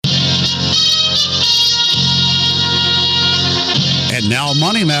And now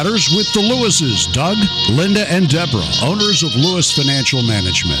Money Matters with the Lewises, Doug, Linda, and Deborah, owners of Lewis Financial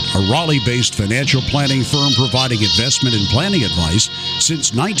Management, a Raleigh-based financial planning firm providing investment and planning advice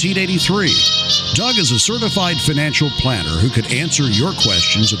since 1983. Doug is a certified financial planner who could answer your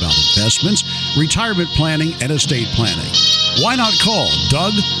questions about investments, retirement planning, and estate planning. Why not call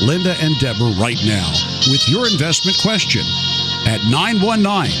Doug, Linda, and Deborah right now with your investment question at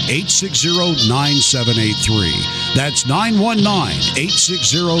 919-860-9783. That's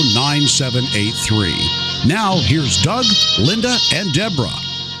 919-860-9783. Now, here's Doug, Linda, and Deborah.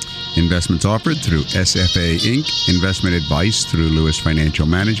 Investments offered through SFA Inc. Investment advice through Lewis Financial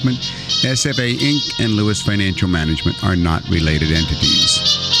Management. SFA Inc. and Lewis Financial Management are not related entities.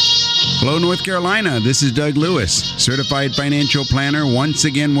 Hello, North Carolina. This is Doug Lewis, certified financial planner, once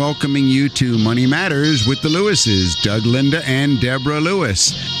again welcoming you to Money Matters with the Lewises, Doug, Linda, and Deborah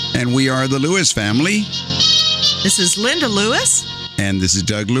Lewis. And we are the Lewis family. This is Linda Lewis. And this is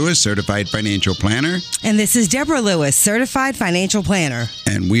Doug Lewis, certified financial planner. And this is Deborah Lewis, certified financial planner.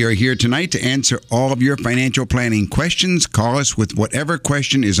 And we are here tonight to answer all of your financial planning questions. Call us with whatever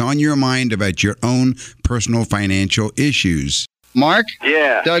question is on your mind about your own personal financial issues. Mark?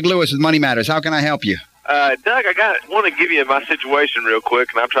 Yeah. Doug Lewis with Money Matters. How can I help you? Doug, I want to give you my situation real quick,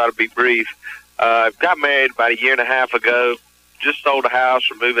 and I'll try to be brief. Got married about a year and a half ago. Just sold a house.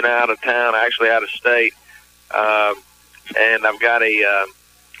 We're moving out of town, actually out of state. And I've got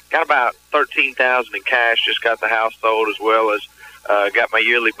got about $13,000 in cash. Just got the house sold, as well as got my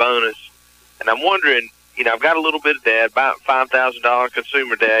yearly bonus. And I'm wondering, I've got a little bit of debt, about $5,000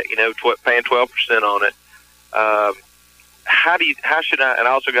 consumer debt. Paying 12% on it. How should I? And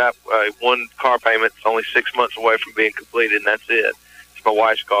I also got one car payment. It's only 6 months away from being completed, and that's it. It's my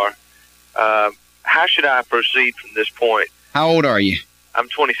wife's car. How should I proceed from this point? How old are you? I'm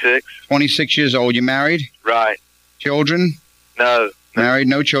 26. 26 years old. You married? Right. Children? No. Married,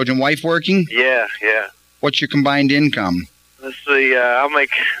 no children. Wife working? Yeah. What's your combined income? Let's see. I'll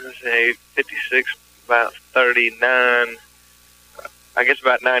make 56, about 39. I guess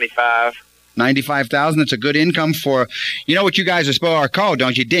about 95. 95,000. That's a good income for, what you guys are called,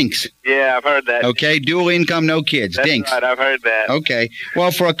 don't you? Dinks. Yeah, I've heard that. Okay, dual income, no kids. That's Dinks. Right, I've heard that. Okay.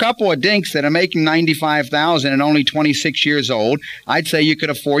 Well, for a couple of dinks that are making 95,000 and only 26 years old, I'd say you could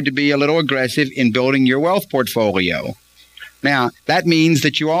afford to be a little aggressive in building your wealth portfolio. Now, that means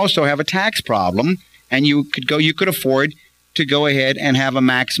that you also have a tax problem, and you could afford to go ahead and have a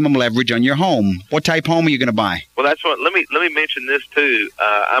maximum leverage on your home. What type home are you going to buy? Well, that's what. Let me mention this too.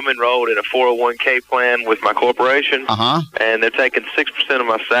 I'm enrolled in a 401k plan with my corporation, and they're taking 6% of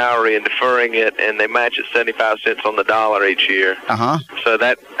my salary and deferring it, and they match it 75 cents on the dollar each year. So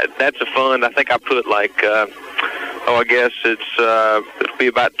that's a fund. I think I put I guess it'll be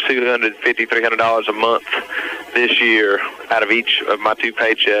about $250, $300 a month this year out of each of my two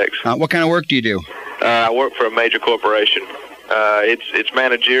paychecks. What kind of work do you do? I work for a major corporation. It's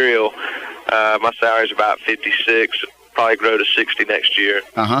managerial. My salary's about 56. Probably grow to 60 next year.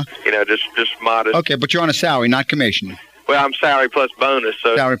 Just modest. Okay, but you're on a salary, not commission. Well, I'm salary plus bonus.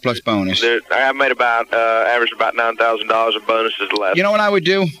 So salary plus bonus. I made averaged about $9,000 of bonuses last. You know what I would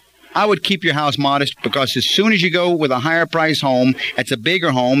do? I would keep your house modest, because as soon as you go with a higher price home, it's a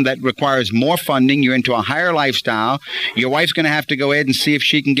bigger home that requires more funding. You're into a higher lifestyle. Your wife's going to have to go ahead and see if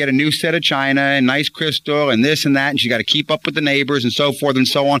she can get a new set of china and nice crystal and this and that, and she's got to keep up with the neighbors and so forth and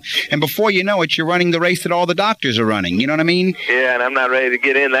so on. And before you know it, you're running the race that all the doctors are running. You know what I mean? Yeah, and I'm not ready to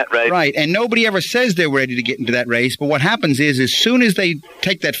get in that race. Right, and nobody ever says they're ready to get into that race, but what happens is as soon as they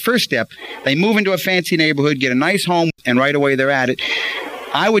take that first step, they move into a fancy neighborhood, get a nice home, and right away they're at it.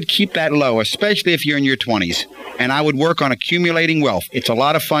 I would keep that low, especially if you're in your 20s, and I would work on accumulating wealth. It's a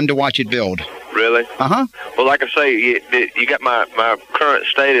lot of fun to watch it build. Really? Well, like I say, you got my current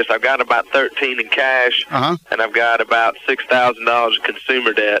status. I've got about 13 in cash, and I've got about $6,000 of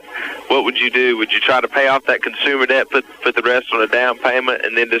consumer debt. What would you do? Would you try to pay off that consumer debt, put the rest on a down payment,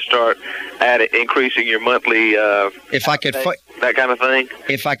 and then just start increasing your monthly? If I could, that kind of thing.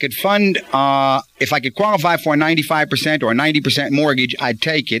 If I could fund, if I could qualify for a 95% or a 90% mortgage, I'd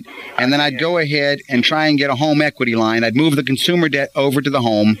take it, and then I'd go ahead and try and get a home equity line. I'd move the consumer debt over to the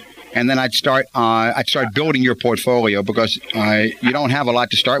home. And then I'd start building your portfolio, because you don't have a lot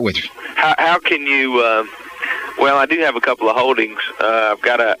to start with. How can you? Well, I do have a couple of holdings. I've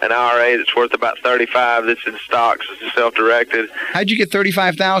got an IRA that's worth about $35. That's in stocks. It's self-directed. How'd you get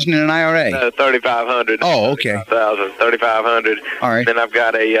 $35,000 in an IRA? $3,500. Oh, okay. $3,500. All right. Then I've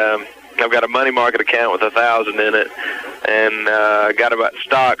got a money market account with $1,000 in it, and got about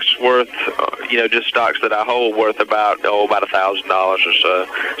stocks worth, just stocks that I hold worth about $1,000 or so.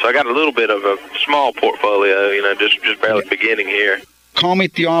 So I got a little bit of a small portfolio, just barely beginning here. Call me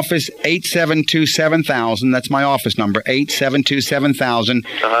at the office, 872-7000. That's my office number, 872-7000.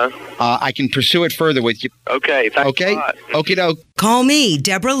 I can pursue it further with you. Okay, thanks a lot. Okie doke. Call me,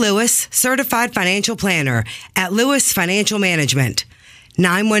 Deborah Lewis, Certified Financial Planner at Lewis Financial Management.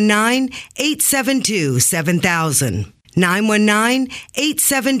 919-872-7000.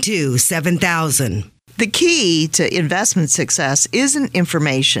 919-872-7000. The key to investment success isn't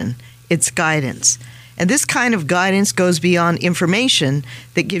information, it's guidance. And this kind of guidance goes beyond information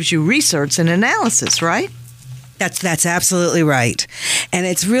that gives you research and analysis, right? That's absolutely right. And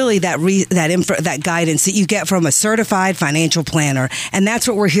it's really that guidance that you get from a certified financial planner. And that's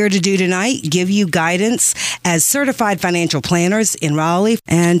what we're here to do tonight, give you guidance as certified financial planners in Raleigh.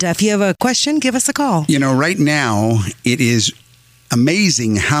 And if you have a question, give us a call. Right now, it is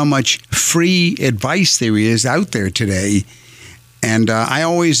amazing how much free advice there is out there today. And I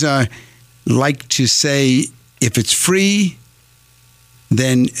always like to say, if it's free,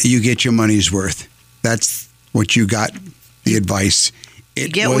 then you get your money's worth. That's what you got, the advice. You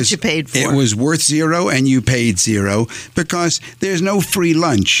get what you paid for. It was worth zero and you paid zero, because there's no free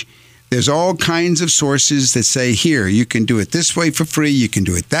lunch. There's all kinds of sources that say, here, you can do it this way for free, you can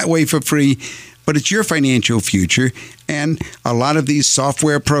do it that way for free, but it's your financial future. And a lot of these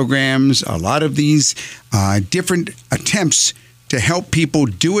software programs, a lot of these different attempts to help people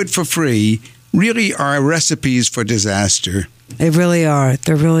do it for free really are recipes for disaster. They really are.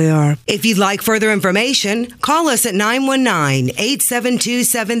 They really are. If you'd like further information, call us at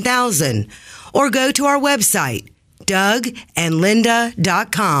 919-872-7000 or go to our website,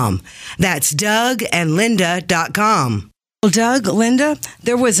 DougandLinda.com. That's DougandLinda.com. Well, Doug, Linda,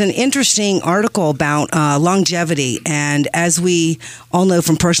 there was an interesting article about longevity. And as we all know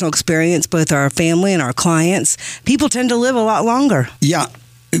from personal experience, both our family and our clients, people tend to live a lot longer. Yeah.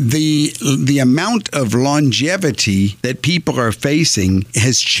 The amount of longevity that people are facing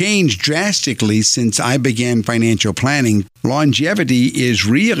has changed drastically since I began financial planning. Longevity is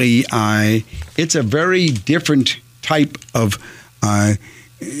really, it's a very different type of,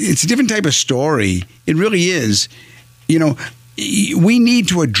 it's a different type of story. It really is. We need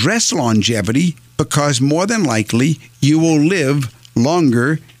to address longevity because more than likely you will live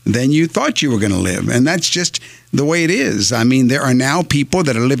longer than you thought you were going to live. And that's just the way it is. I mean, there are now people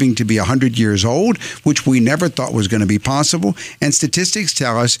that are living to be 100 years old, which we never thought was going to be possible. And statistics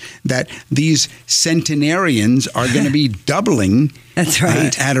tell us that these centenarians are going to be doubling That's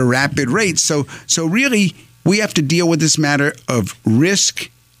right. At a rapid rate. So really, we have to deal with this matter of risk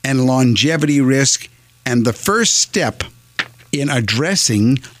and longevity risk. And the first step in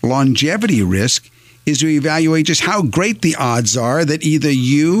addressing longevity risk is to evaluate just how great the odds are that either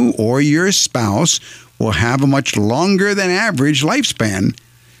you or your spouse will have a much longer than average lifespan.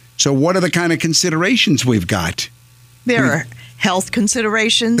 So what are the kind of considerations we've got? There are health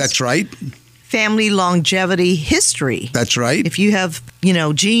considerations. That's right. Family longevity history. That's right. If you have,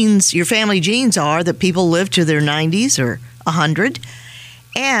 genes, your family genes are that people live to their 90s or 100.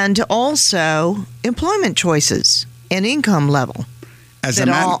 And also employment choices and income level.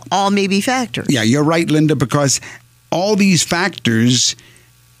 All may be factors. Yeah, you're right, Linda, because all these factors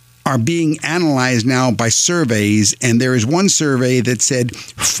are being analyzed now by surveys, and there is one survey that said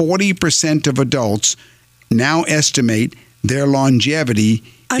 40% of adults now estimate their longevity.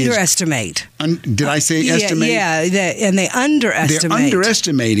 Underestimate. Did I say estimate? Yeah, and they underestimate. They're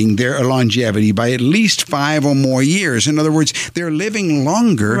underestimating their longevity by at least 5 or more years. In other words, they're living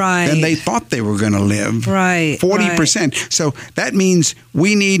longer than they thought they were going to live. Right. 40%. Right. So that means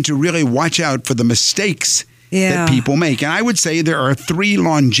we need to really watch out for the mistakes that people make. And I would say there are 3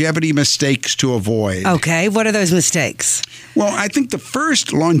 longevity mistakes to avoid. Okay. What are those mistakes? Well, I think the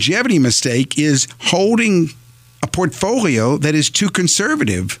first longevity mistake is holding a portfolio that is too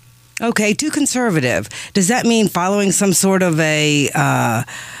conservative. Okay, too conservative. Does that mean following some sort of a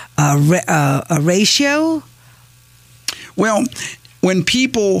ratio? Well, when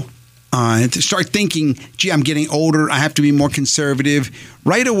people start thinking, gee, I'm getting older, I have to be more conservative,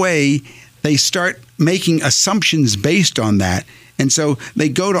 right away they start making assumptions based on that. And so they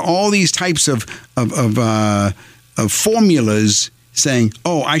go to all these types of formulas saying,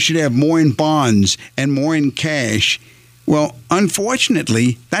 oh, I should have more in bonds and more in cash. Well,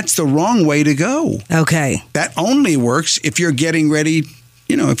 unfortunately, that's the wrong way to go. Okay. That only works if you're getting ready,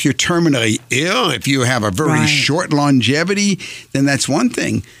 if you're terminally ill, if you have a very short longevity, then that's one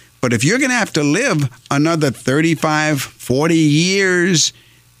thing. But if you're going to have to live another 35, 40 years,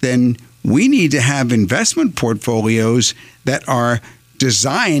 then we need to have investment portfolios that are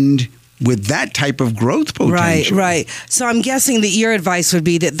designed with that type of growth potential. Right. So I'm guessing that your advice would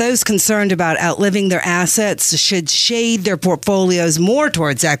be that those concerned about outliving their assets should shade their portfolios more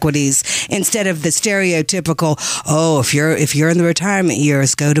towards equities instead of the stereotypical, if you're in the retirement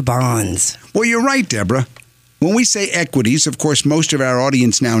years, go to bonds. Well, you're right, Deborah. When we say equities, of course, most of our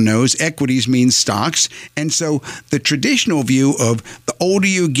audience now knows equities means stocks. And so the traditional view of the older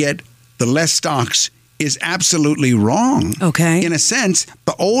you get, the less stocks is absolutely wrong. Okay. In a sense,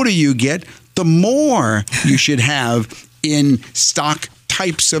 the older you get, the more you should have in stock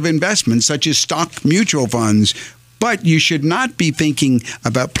types of investments, such as stock mutual funds. But you should not be thinking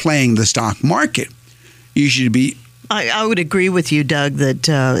about playing the stock market. You should be... I would agree with you, Doug, that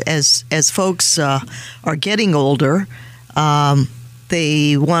as folks are getting older,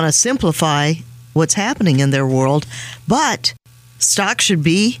 they want to simplify what's happening in their world, but stock should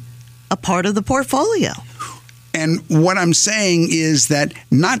be a part of the portfolio. And what I'm saying is that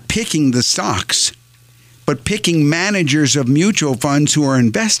not picking the stocks, but picking managers of mutual funds who are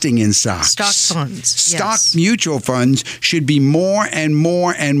investing in stocks. Stock funds. Stock mutual funds should be more and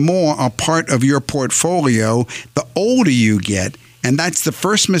more and more a part of your portfolio the older you get. And that's the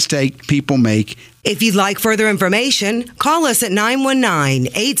first mistake people make. If you'd like further information, call us at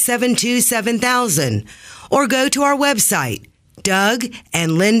 919-872-7000 or go to our website,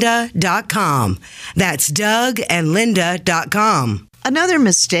 DougandLinda.com. That's DougandLinda.com. Another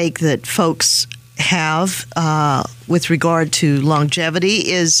mistake that folks have with regard to longevity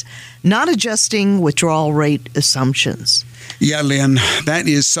is not adjusting withdrawal rate assumptions. Yeah, Lynn, that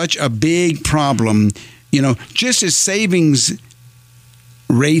is such a big problem. Just as savings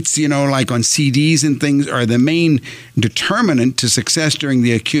rates, like on CDs and things, are the main determinant to success during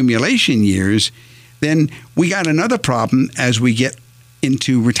the accumulation years, then we got another problem as we get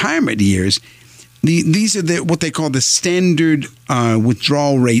into retirement years. These are what they call the standard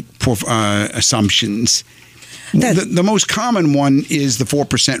withdrawal rate assumptions. The most common one is the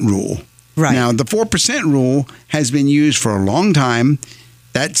 4% rule. Right. Now, the 4% rule has been used for a long time.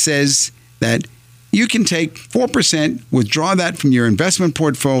 That says that you can take 4%, withdraw that from your investment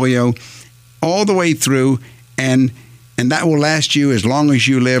portfolio all the way through, and that will last you as long as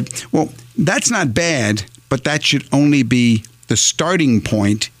you live. Well, that's not bad, but that should only be the starting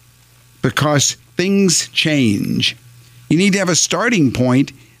point because things change. You need to have a starting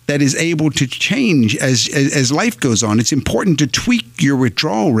point that is able to change as life goes on. It's important to tweak your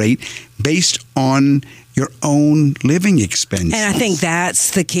withdrawal rate based on your own living expenses. And I think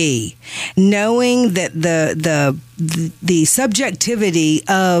that's the key. Knowing that the subjectivity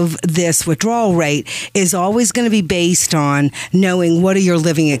of this withdrawal rate is always going to be based on knowing what are your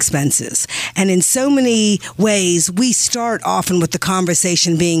living expenses. And in so many ways, we start often with the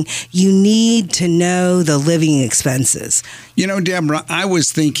conversation being, you need to know the living expenses. Deborah, I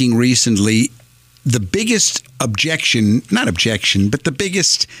was thinking recently, the biggest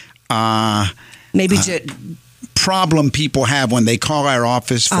the biggest problem people have when they call our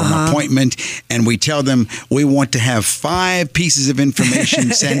office for an appointment and we tell them we want to have 5 pieces of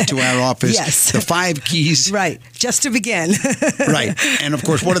information sent to our office. Yes. The 5 keys. Right. Just to begin. Right. And of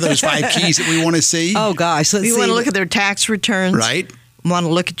course, what are those 5 keys that we want to see? Oh, gosh. You want to look at their tax returns. Right. Want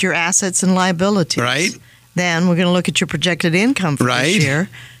to look at your assets and liabilities. Right. Then we're going to look at your projected income for this year.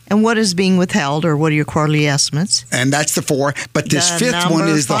 And what is being withheld, or what are your quarterly estimates? And that's the 4. But this fifth one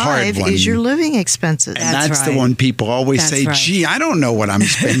is the hard one. Is your living expenses. And that's the one people always say, gee, I don't know what I'm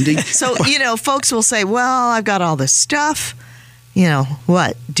spending. So, folks will say, well, I've got all this stuff.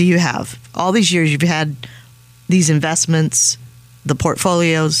 What do you have? All these years you've had these investments, the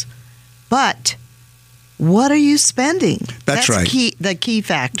portfolios, but what are you spending? That's right. The key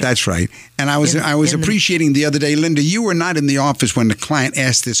factor. That's right. And I was appreciating the other day, Linda, you were not in the office when the client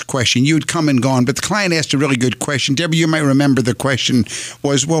asked this question. You had come and gone, but the client asked a really good question. Deborah, you might remember the question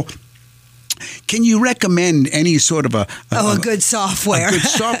was, well, can you recommend any sort of a good software? A good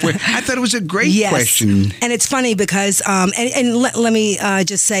software. I thought it was a great question. And it's funny because, let me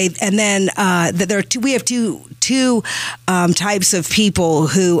just say, and then that there are we have two types of people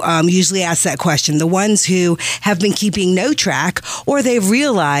who usually ask that question. The ones who have been keeping no track, or they've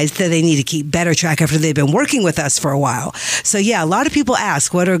realized that they need to keep better track after they've been working with us for a while. So a lot of people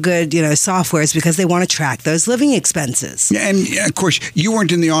ask what are good, softwares because they want to track those living expenses. And of course, you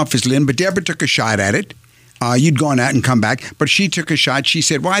weren't in the office, Lynn, but Deborah took a shot at it. You'd gone out and come back, but she took a shot. She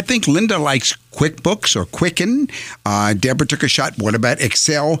said, well, I think Linda likes QuickBooks or Quicken. Deborah took a shot. What about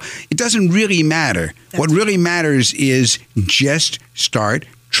Excel? It doesn't really matter. What really matters is just start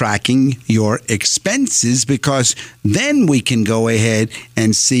tracking your expenses, because then we can go ahead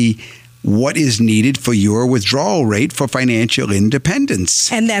and see what is needed for your withdrawal rate for financial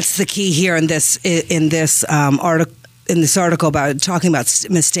independence. And that's the key here in this article. In this article about talking about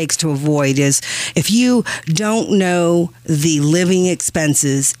mistakes to avoid is if you don't know the living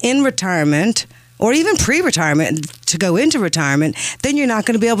expenses in retirement or even pre-retirement to go into retirement, then you're not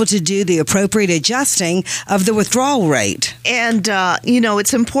going to be able to do the appropriate adjusting of the withdrawal rate. And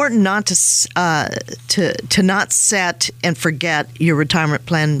it's important not to not set and forget your retirement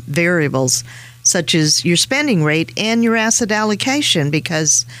plan variables, such as your spending rate and your asset allocation,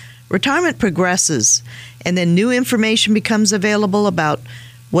 because retirement progresses, and then new information becomes available about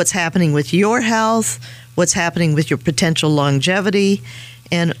what's happening with your health, what's happening with your potential longevity,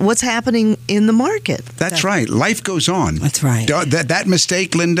 and what's happening in the market. That's right. Life goes on. That's right. That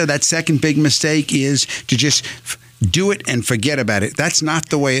mistake, Linda, that second big mistake is to just do it and forget about it. That's not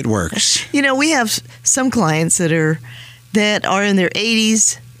the way it works. We have some clients that are in their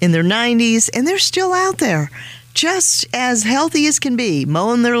 80s, in their 90s, and they're still out there, just as healthy as can be,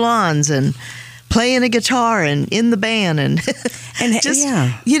 mowing their lawns and playing a guitar and in the band and just,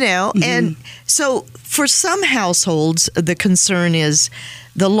 Mm-hmm. And so for some households, the concern is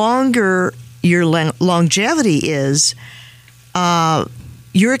the longer your longevity is,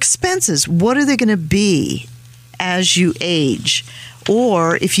 your expenses, what are they going to be as you age?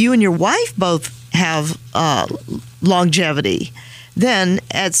 Or if you and your wife both have longevity, then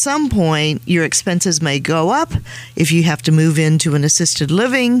at some point your expenses may go up if you have to move into an assisted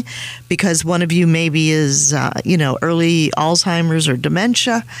living because one of you maybe is, early Alzheimer's or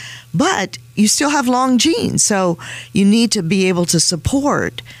dementia, but you still have long genes. So you need to be able to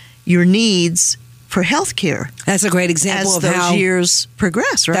support your needs for health care. That's a great example of how those years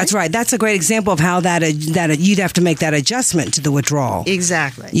progress, right? That's right. That's a great example of how that you'd have to make that adjustment to the withdrawal.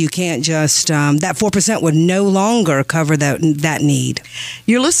 Exactly. You can't just that 4% would no longer cover that need.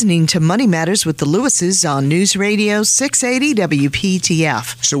 You're listening to Money Matters with the Lewises on News Radio 680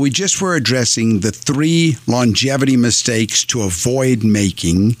 WPTF. So we just were addressing the 3 longevity mistakes to avoid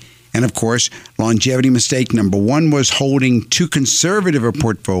making. And of course, longevity mistake number 1 was holding too conservative a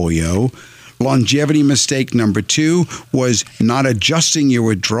portfolio. Longevity mistake number 2 was not adjusting your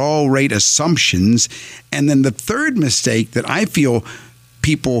withdrawal rate assumptions. And then the third mistake that I feel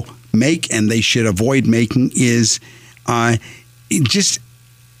people make and they should avoid making is just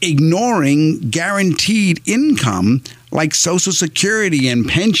ignoring guaranteed income like Social Security and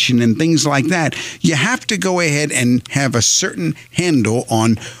pension and things like that. You have to go ahead and have a certain handle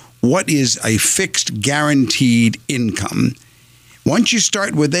on what is a fixed guaranteed income. Once you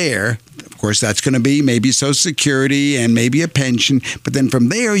start with there, of course, that's going to be maybe Social Security and maybe a pension. But then from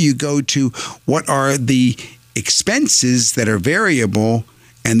there, you go to what are the expenses that are variable,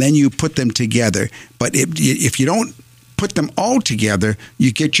 and then you put them together. But if you don't put them all together,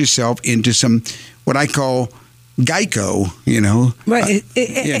 you get yourself into some, what I call Geico, Right.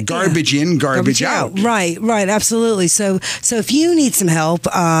 garbage in, garbage out. Right, absolutely. So if you need some help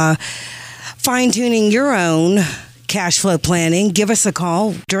fine-tuning your own cash flow planning, give us a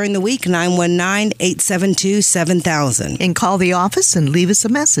call during the week, 919-872-7000. And call the office and leave us a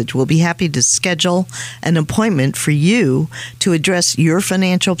message. We'll be happy to schedule an appointment for you to address your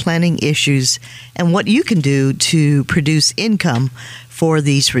financial planning issues and what you can do to produce income for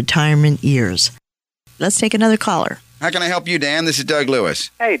these retirement years. Let's take another caller. How can I help you, Dan? This is Doug Lewis.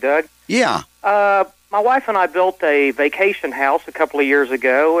 Hey, Doug. Yeah. My wife and I built a vacation house a couple of years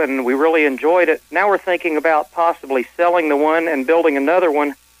ago, and we really enjoyed it. Now we're thinking about possibly selling the one and building another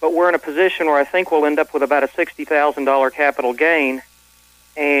one, but we're in a position where I think we'll end up with about a $60,000 capital gain.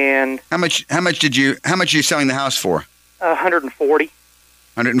 And how much are you selling the house for? $140,000.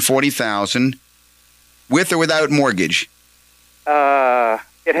 $140,000, with or without mortgage?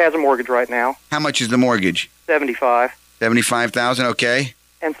 It has a mortgage right now. How much is the mortgage? $75,000. $75,000, okay.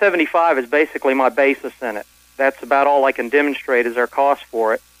 And $75,000 is basically my basis in it. That's about all I can demonstrate as our cost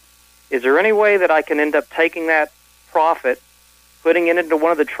for it. Is there any way that I can end up taking that profit, putting it into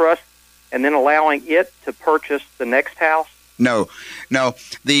one of the trusts, and then allowing it to purchase the next house? No.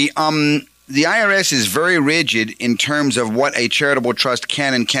 The IRS is very rigid in terms of what a charitable trust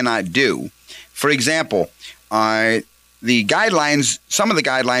can and cannot do. For example, some of the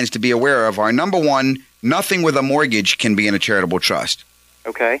guidelines to be aware of are, number 1, nothing with a mortgage can be in a charitable trust.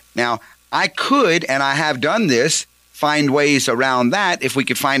 Okay. Now, I could, and I have done this, find ways around that. If we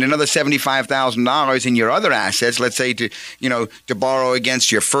could find another $75,000 in your other assets, let's say to borrow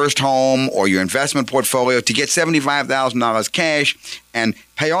against your first home or your investment portfolio to get $75,000 cash and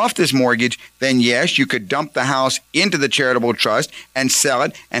pay off this mortgage, then yes, you could dump the house into the charitable trust and sell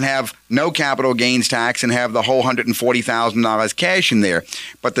it and have no capital gains tax and have the whole $140,000 cash in there.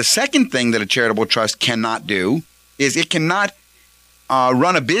 But the second thing that a charitable trust cannot do is it cannot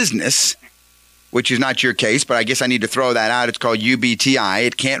run a business, which is not your case, but I guess I need to throw that out. It's called UBTI.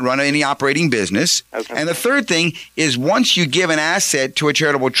 It can't run any operating business. Okay. And the third thing is once you give an asset to a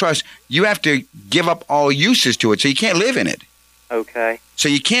charitable trust, you have to give up all uses to it, so you can't live in it. Okay. So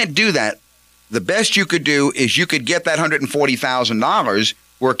you can't do that. The best you could do is you could get that $140,000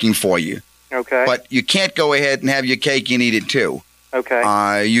 working for you. Okay. But you can't go ahead and have your cake and eat it too.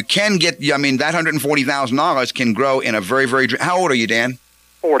 Okay. You can get, that $140,000 can grow in a very, very, how old are you, Dan?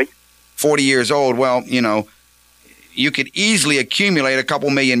 40. 40 years old. Well, you could easily accumulate a couple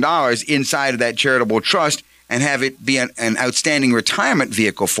 $1 million inside of that charitable trust and have it be an outstanding retirement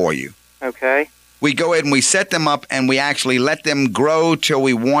vehicle for you. Okay. We go ahead and we set them up and we actually let them grow till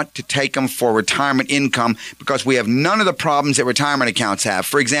we want to take them for retirement income because we have none of the problems that retirement accounts have.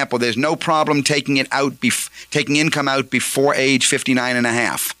 For example, there's no problem taking income out before age 59 and a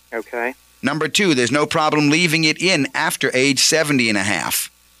half. Okay. Number two, there's no problem leaving it in after age 70 and a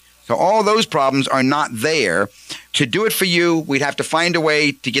half. So all those problems are not there. To do it for you, we'd have to find a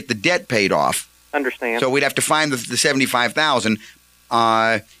way to get the debt paid off. Understand. So we'd have to find the $75,000.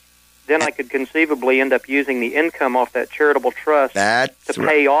 Then I could conceivably end up using the income off that charitable trust to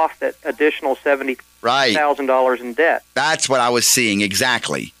pay off that additional $70,000 in debt. That's what I was seeing,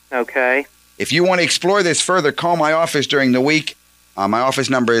 exactly. Okay. If you want to explore this further, call my office during the week. My office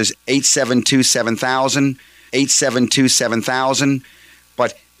number is 872-7000, 872-7000.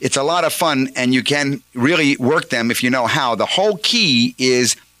 But it's a lot of fun, and you can really work them if you know how. The whole key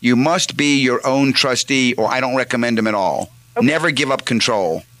is you must be your own trustee, or I don't recommend them at all. Okay. Never give up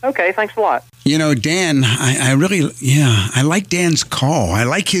control. Okay, thanks a lot. Dan, I like Dan's call. I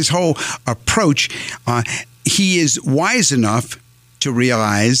like his whole approach. He is wise enough to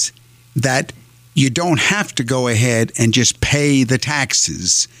realize that you don't have to go ahead and just pay the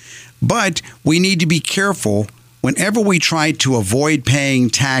taxes. But we need to be careful whenever we try to avoid paying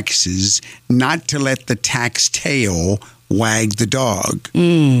taxes, not to let the tax tail wag the dog.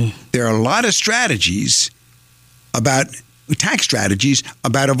 There are a lot of tax strategies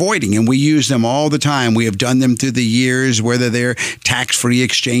about avoiding, and we use them all the time. We have done them through the years, whether they're tax-free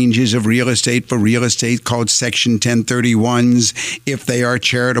exchanges of real estate for real estate called Section 1031s, if they are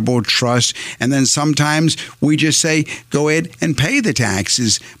charitable trusts. And then sometimes we just say, go ahead and pay the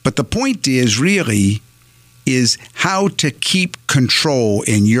taxes. But the point is how to keep control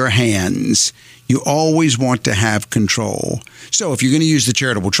in your hands. You always want to have control. So if you're going to use the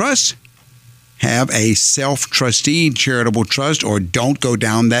charitable trust, have a self-trustee charitable trust, or don't go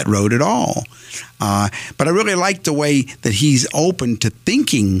down that road at all. But I really like the way that he's open to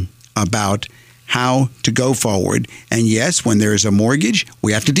thinking about how to go forward. And yes, when there is a mortgage,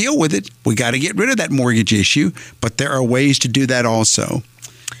 we have to deal with it. We got to get rid of that mortgage issue, but there are ways to do that also.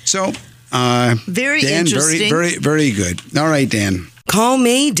 So, very Dan, interesting. Very, very good. All right, Dan. Call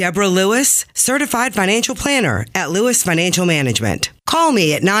me, Deborah Lewis, certified financial planner at Lewis Financial Management. Call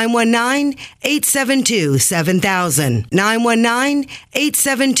me at 919-872-7000.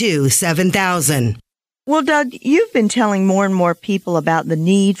 919-872-7000. Well, Doug, you've been telling more and more people about the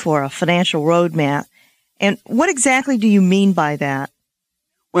need for a financial roadmap. And what exactly do you mean by that?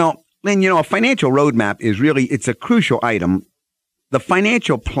 Well, Lynn, a financial roadmap is it's a crucial item. The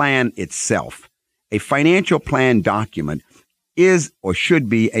financial plan itself, a financial plan document, is or should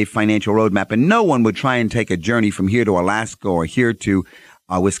be a financial roadmap. And no one would try and take a journey from here to Alaska or here to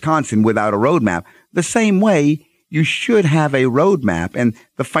Wisconsin without a roadmap. The same way, you should have a roadmap. And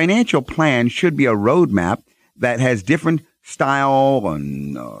the financial plan should be a roadmap that has different style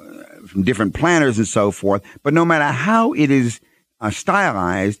and from different planners and so forth. But no matter how it is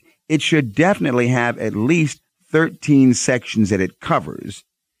stylized, it should definitely have at least 13 sections that it covers.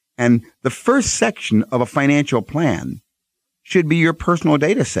 And the first section of a financial plan should be your personal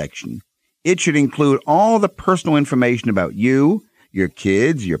data section. It should include all the personal information about you, your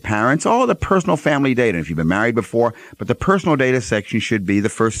kids, your parents, all the personal family data, if you've been married before. But the personal data section should be the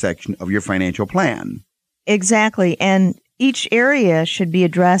first section of your financial plan. Exactly. And each area should be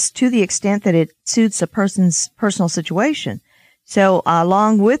addressed to the extent that it suits a person's personal situation. So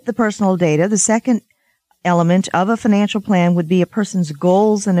along with the personal data, the second element of a financial plan would be a person's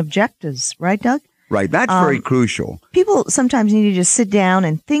goals and objectives. Right, Doug? Right. That's very crucial. People sometimes need to just sit down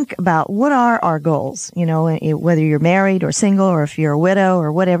and think about what are our goals, you know, whether you're married or single or if you're a widow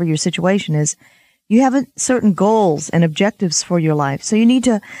or whatever your situation is. You have certain goals and objectives for your life. So you need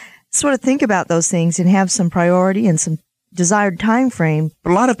to sort of think about those things and have some priority and some desired time frame.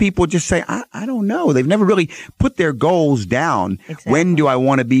 But a lot of people just say, I don't know. They've never really put their goals down. Exactly. When do I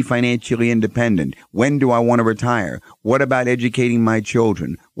want to be financially independent? When do I want to retire? What about educating my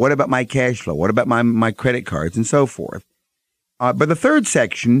children? What about my cash flow? What about my credit cards and so forth? But the third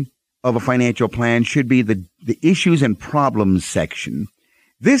section of a financial plan should be the issues and problems section.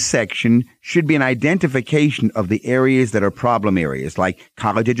 This section should be an identification of the areas that are problem areas, like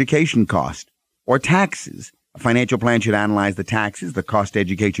college education cost or taxes. A financial plan should analyze the taxes, the cost to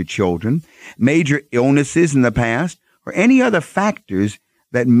educate your children, major illnesses in the past, or any other factors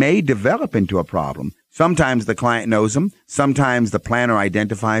that may develop into a problem. Sometimes the client knows them, sometimes the planner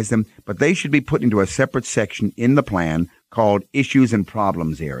identifies them, but they should be put into a separate section in the plan called Issues and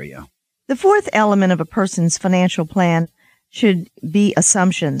Problems area. The fourth element of a person's financial plan should be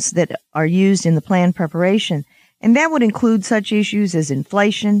assumptions that are used in the plan preparation, and that would include such issues as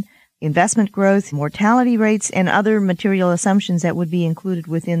inflation, investment growth, mortality rates, and other material assumptions that would be included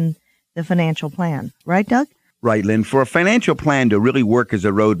within the financial plan. Right, Doug? Right, Lynn. For a financial plan to really work as a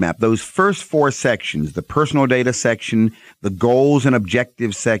roadmap, those first four sections, the personal data section, the goals and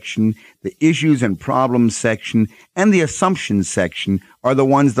objectives section, the issues and problems section, and the assumptions section are the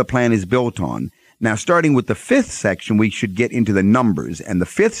ones the plan is built on. Now, starting with the fifth section, we should get into the numbers, and the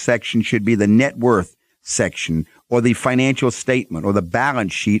fifth section should be the net worth section, or the financial statement or the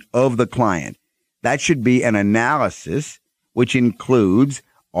balance sheet of the client. That should be an analysis which includes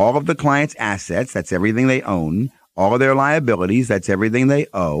all of the client's assets, that's everything they own, all of their liabilities, that's everything they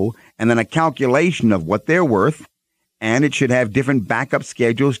owe, and then a calculation of what they're worth, and it should have different backup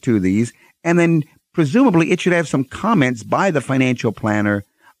schedules to these, and then presumably it should have some comments by the financial planner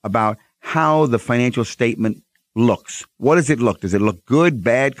about how the financial statement looks. What does it look? Does it look good,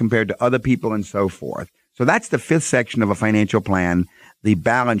 bad compared to other people, and so forth? So that's the fifth section of a financial plan, the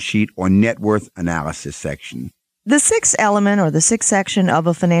balance sheet or net worth analysis section. The sixth element or the sixth section of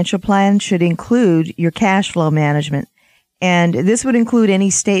a financial plan should include your cash flow management. And this would include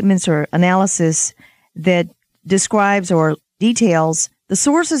any statements or analysis that describes or details the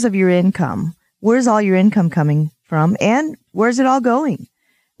sources of your income. Where's all your income coming from? And where's it all going?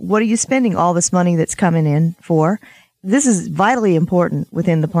 What are you spending all this money that's coming in for? This is vitally important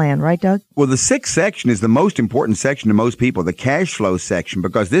within the plan, right, Doug? Well, the sixth section is the most important section to most people, the cash flow section,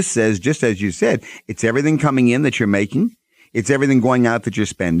 because this says, just as you said, it's everything coming in that you're making, it's everything going out that you're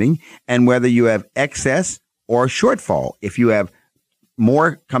spending, and whether you have excess or shortfall. If you have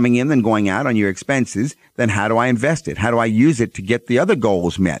more coming in than going out on your expenses, then how do I invest it? How do I use it to get the other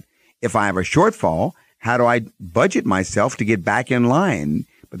goals met? If I have a shortfall, how do I budget myself to get back in line?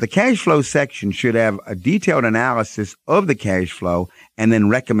 But the cash flow section should have a detailed analysis of the cash flow and then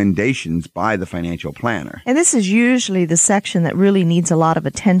recommendations by the financial planner. And this is usually the section that really needs a lot of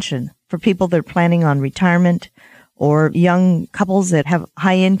attention for people that are planning on retirement or young couples that have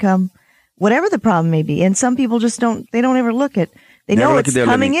high income, whatever the problem may be. And some people just don't ever look at, they know it's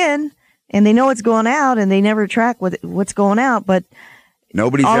coming in and they know it's going out and they never track what's going out, but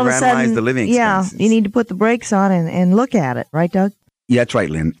nobody's ever analyzed the living expenses. Yeah, you need to put the brakes on and look at it, right, Doug? Yeah, that's right,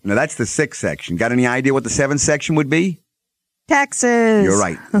 Lynn. Now, that's the sixth section. Got any idea what the seventh section would be? Taxes. You're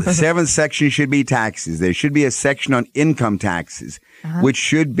right. The seventh section should be taxes. There should be a section on income taxes, which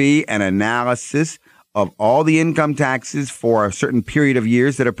should be an analysis of all the income taxes for a certain period of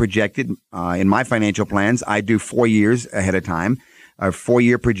years that are projected. In my financial plans, I do 4 years ahead of time, a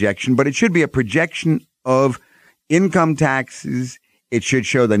 4-year projection, but it should be a projection of income taxes. It should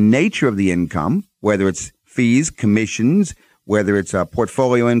show the nature of the income, whether it's fees, commissions, whether it's a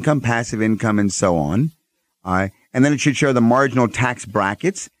portfolio income, passive income, and so on. And then it should show the marginal tax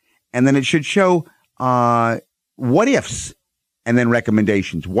brackets. And then it should show what ifs and then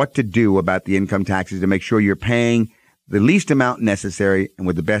recommendations, what to do about the income taxes to make sure you're paying the least amount necessary and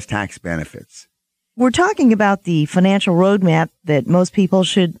with the best tax benefits. We're talking about the financial roadmap that most people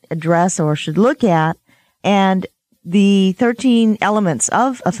should address or should look at, and the 13 elements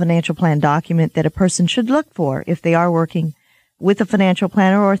of a financial plan document that a person should look for if they are working with a financial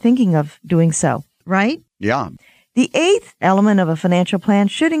planner or thinking of doing so, right? Yeah. The eighth element of a financial plan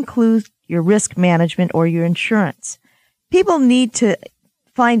should include your risk management or your insurance. People need to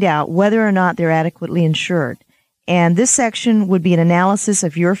find out whether or not they're adequately insured. And this section would be an analysis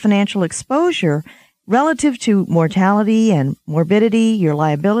of your financial exposure relative to mortality and morbidity, your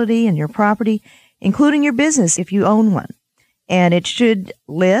liability and your property, including your business if you own one. And it should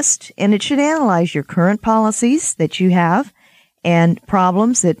list and it should analyze your current policies that you have and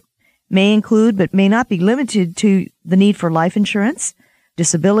problems that may include but may not be limited to the need for life insurance,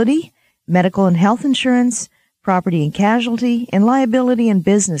 disability, medical and health insurance, property and casualty, and liability and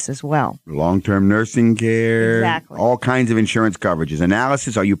business as well. Long-term nursing care, Exactly. all kinds of insurance coverages.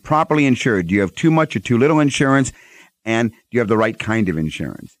 Analysis, are you properly insured? Do you have too much or too little insurance? And do you have the right kind of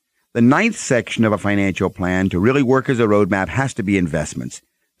insurance? The ninth section of a financial plan to really work as a roadmap has to be investments.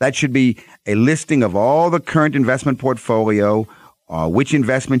 That should be a listing of all the current investment portfolio, which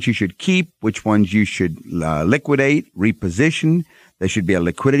investments you should keep, which ones you should liquidate, reposition. There should be a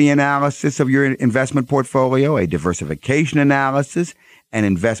liquidity analysis of your investment portfolio, a diversification analysis, an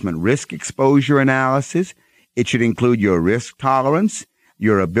investment risk exposure analysis. It should include your risk tolerance,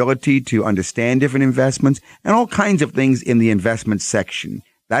 your ability to understand different investments, and all kinds of things in the investment section.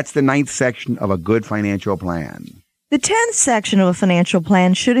 That's the ninth section of a good financial plan. The 10th section of a financial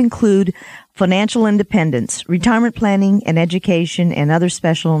plan should include financial independence, retirement planning, and education, and other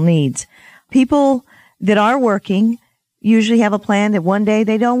special needs. People that are working usually have a plan that one day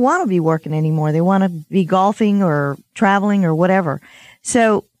they don't want to be working anymore. They want to be golfing or traveling or whatever.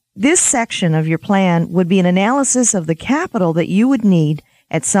 So this section of your plan would be an analysis of the capital that you would need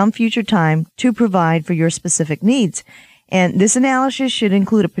at some future time to provide for your specific needs. And this analysis should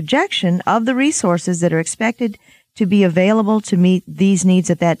include a projection of the resources that are expected to be available to meet these needs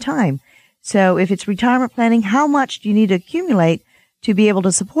at that time. So if it's retirement planning, how much do you need to accumulate to be able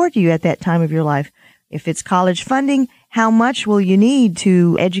to support you at that time of your life? If it's college funding, how much will you need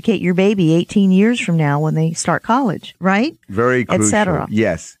to educate your baby 18 years from now when they start college, right? Very crucial. Et cetera.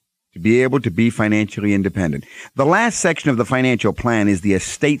 Yes, to be able to be financially independent. The last section of the financial plan is the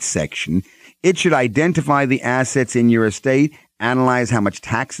estate section. It should identify the assets in your estate, analyze how much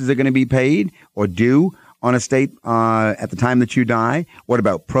taxes are going to be paid or due on estate at the time that you die. What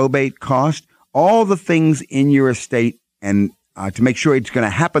about probate cost? All the things in your estate and to make sure it's going to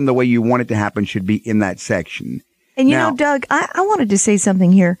happen the way you want it to happen should be in that section. And you know, Doug, I wanted to say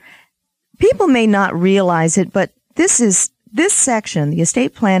something here. People may not realize it, but this section, the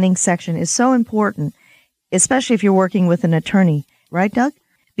estate planning section, is so important, especially if you're working with an attorney, right, Doug?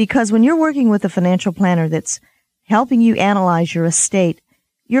 Because when you're working with a financial planner that's helping you analyze your estate,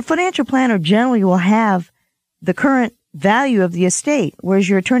 your financial planner generally will have the current value of the estate, whereas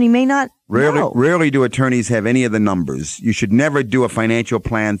your attorney may not know. Rarely do attorneys have any of the numbers. You should never do a financial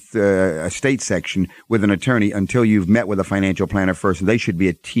plan estate section with an attorney until you've met with a financial planner first. They should be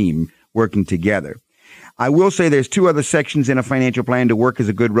a team working together. I will say there's two other sections in a financial plan to work as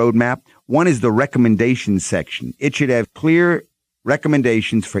a good roadmap. One is the recommendations section. It should have clear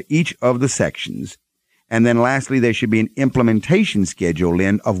recommendations for each of the sections. And then lastly, there should be an implementation schedule,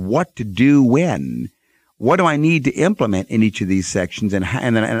 Lynn, of what to do when. What do I need to implement in each of these sections and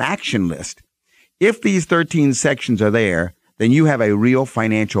an action list? If these 13 sections are there, then you have a real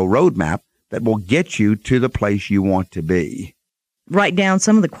financial roadmap that will get you to the place you want to be. Write down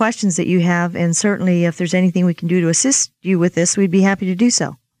some of the questions that you have, and certainly if there's anything we can do to assist you with this, we'd be happy to do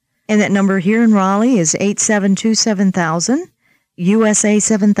so. And that number here in Raleigh is 872-7000, USA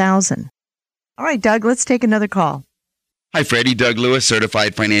 7000. All right, Doug, let's take another call. Hi, Freddie. Doug Lewis,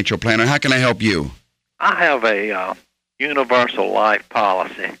 Certified Financial Planner. How can I help you? I have a universal life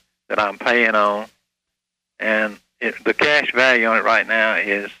policy that I'm paying on, and the cash value on it right now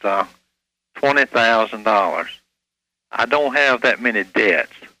is $20,000. I don't have that many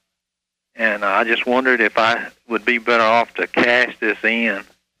debts, and I just wondered if I would be better off to cash this in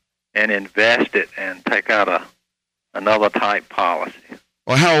and invest it and take out another type policy.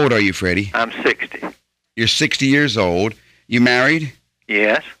 Well, how old are you, Freddie? I'm 60. You're 60 years old. You married?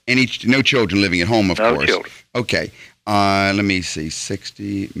 Yes. No children living at home, of course. No children. Okay. Let me see.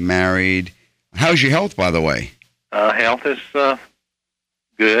 60, married. How's your health, by the way? Health is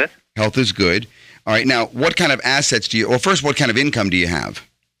good. Health is good. All right. Now, what kind of assets do you? Well, first, what kind of income do you have?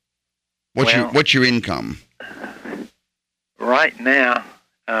 What's your income? Right now,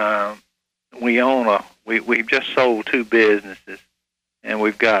 we own we've just sold 2 businesses, and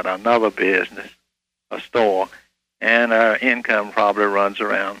we've got another business, a store. And our income probably runs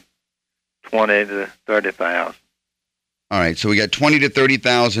around $20,000 to $30,000. All right, so we got $20,000 to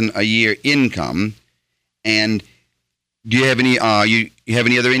 $30,000 a year income. And do you have any? You have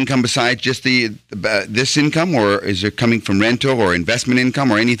any other income besides just this income, or is it coming from rental or investment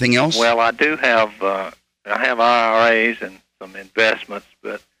income or anything else? Well, I do have IRAs and some investments,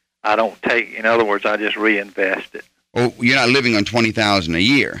 but I don't take. In other words, I just reinvest it. Oh, you're not living on $20,000 a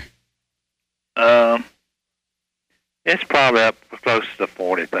year. It's probably up close to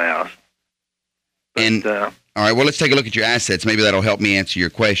 $40,000. And All right, well, let's take a look at your assets. Maybe that'll help me answer your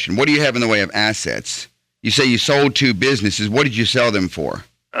question. What do you have in the way of assets? You say you sold 2 businesses. What did you sell them for?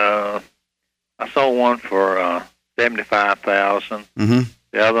 I sold one for $75,000. Mm-hmm.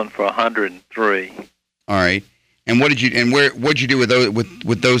 The other one for $103,000. All right. And what'd you do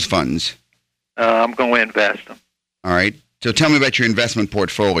with those funds? I'm going to invest them. All right. So tell me about your investment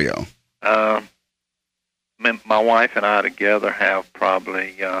portfolio. My wife and I together have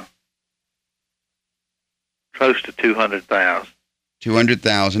probably close to $200,000.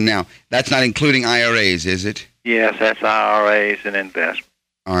 $200,000. Now, that's not including IRAs, is it? Yes, that's IRAs and investment.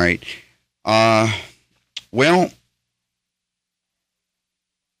 All right. Well,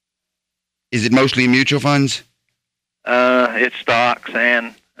 is it mostly mutual funds? It's stocks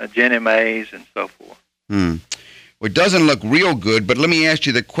and Ginnie Mae's and so forth. Well, it doesn't look real good, but let me ask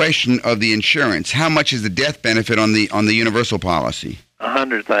you the question of the insurance. How much is the death benefit on the universal policy?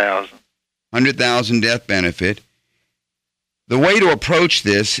 $100,000. $100,000 death benefit. The way to approach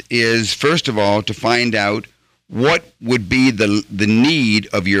this is, first of all, to find out what would be the need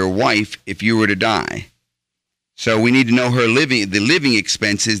of your wife if you were to die. So we need to know the living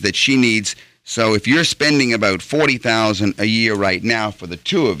expenses that she needs. So if you're spending about $40,000 a year right now for the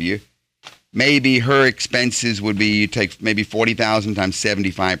 2 of you, maybe her expenses would be, you take maybe $40,000 times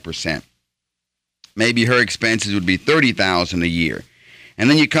 75%. Maybe her expenses would be $30,000 a year. And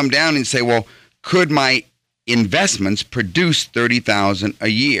then you come down and say, well, could my investments produce $30,000 a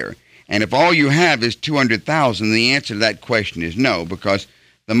year? And if all you have is $200,000, the answer to that question is no, because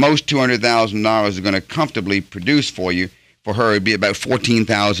the most $200,000 is going to comfortably produce for you. For her, it'd be about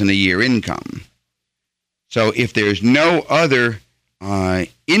 $14,000 a year income. So if there's no other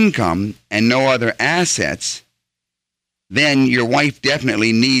income and no other assets, then your wife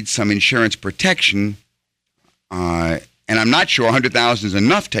definitely needs some insurance protection. And I'm not sure $100,000 is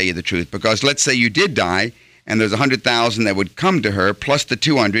enough, to tell you the truth, because let's say you did die and there's $100,000 that would come to her plus the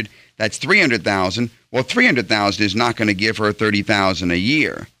 $200,000, that's $300,000. Well, $300,000 is not going to give her $30,000 a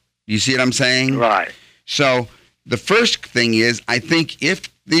year. You see what I'm saying? Right. So the first thing is, I think if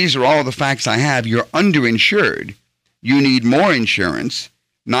these are all the facts I have, you're underinsured. You need more insurance,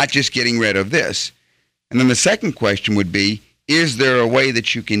 not just getting rid of this. And then the second question would be, is there a way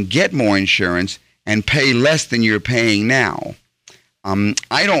that you can get more insurance and pay less than you're paying now?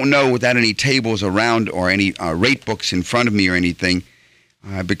 I don't know without any tables around or any rate books in front of me or anything,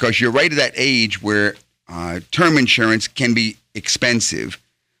 because you're right at that age where term insurance can be expensive.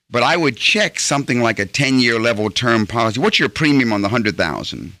 But I would check something like a 10-year level term policy. What's your premium on the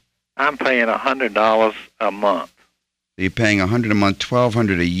 $100,000? I'm paying $100 a month. So you're paying $100 a month,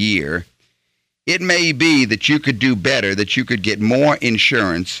 $1,200 a year. It may be that you could do better, that you could get more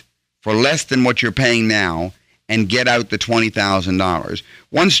insurance for less than what you're paying now and get out the $20,000.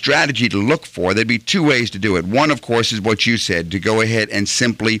 One strategy to look for, there'd be 2 ways to do it. One, of course, is what you said, to go ahead and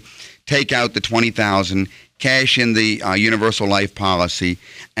simply take out the $20,000, cash in the universal life policy,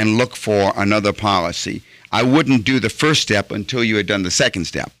 and look for another policy. I wouldn't do the first step until you had done the second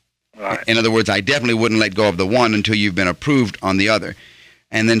step. Right. In other words, I definitely wouldn't let go of the one until you've been approved on the other.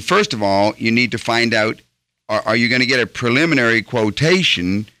 And then first of all, you need to find out, are you going to get a preliminary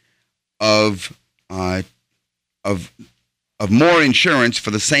quotation of more insurance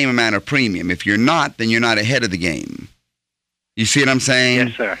for the same amount of premium? If you're not, then you're not ahead of the game. You see what I'm saying?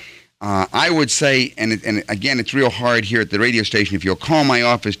 Yes, sir. I would say, and again, it's real hard here at the radio station. If you'll call my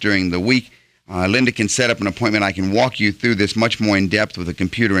office during the week, Linda can set up an appointment. I can walk you through this much more in depth with a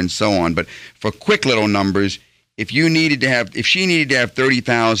computer and so on. But for quick little numbers, if she needed to have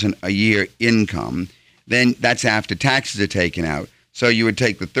 $30,000 a year income, then that's after taxes are taken out. So you would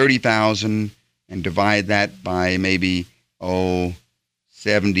take the $30,000 and divide that by maybe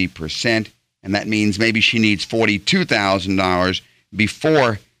 70%, and that means maybe she needs $42,000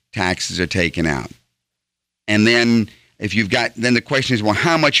 before taxes are taken out. And then then the question is, well,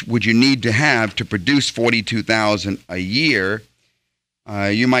 how much would you need to have to produce $42,000 a year?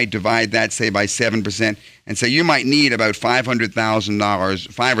 You might divide that, say, by 7%, and say you might need about $500,000,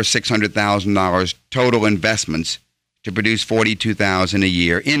 $500,000 or $600,000 total investments to produce $42,000 a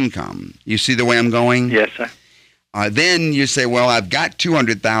year income. You see the way I'm going? Yes, sir. Then you say, well, I've got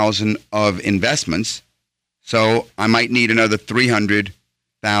 $200,000 of investments, so I might need another $300,000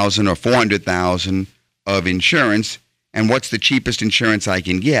 or $400,000 of insurance. And what's the cheapest insurance I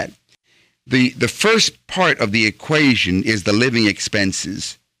can get? The first part of the equation is the living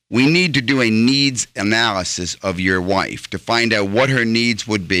expenses. We need to do a needs analysis of your wife to find out what her needs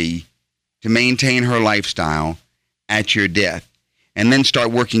would be to maintain her lifestyle at your death, and then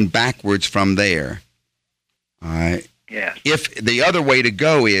start working backwards from there. Yes. If the other way to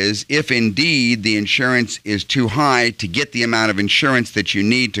go is, if indeed the insurance is too high to get the amount of insurance that you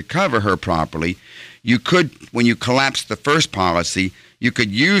need to cover her properly, you could, when you collapse the first policy, you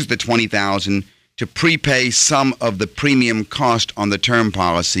could use the $20,000 to prepay some of the premium cost on the term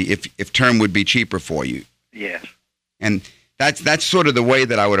policy if term would be cheaper for you. Yes. And that's sort of the way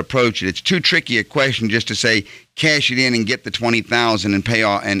that I would approach it. It's too tricky a question just to say cash it in and get the $20,000 and pay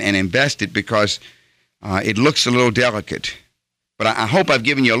off and invest it, because it looks a little delicate. But I hope I've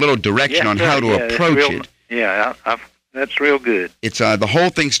given you a little direction on how to approach it. Yeah, that's real good. It's the whole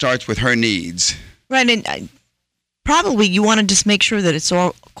thing starts with her needs. Right, and probably you want to just make sure that it's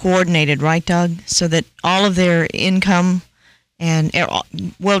all coordinated, right, Doug? So that all of their income and,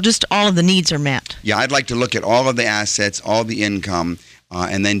 just all of the needs are met. Yeah, I'd like to look at all of the assets, all the income,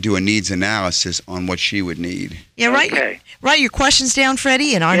 and then do a needs analysis on what she would need. Yeah, right. Okay. Write your questions down,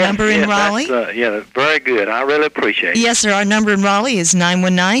 Freddie, and our number in Raleigh. That's very good. I really appreciate it. Yes, sir. Our number in Raleigh is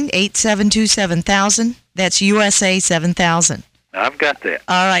 919-872-7000. That's USA 7000. I've got that.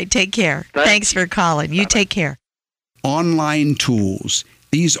 All right. Take care. Thanks for calling. You take care. Online tools.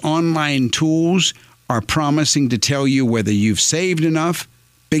 These online tools are promising to tell you whether you've saved enough.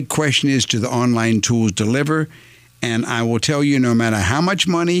 Big question is, do the online tools deliver? And I will tell you, no matter how much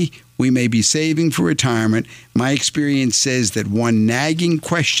money we may be saving for retirement, my experience says that one nagging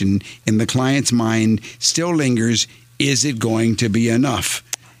question in the client's mind still lingers: is it going to be enough?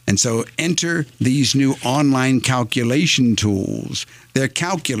 And so enter these new online calculation tools. They're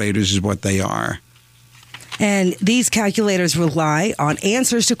calculators is what they are. And these calculators rely on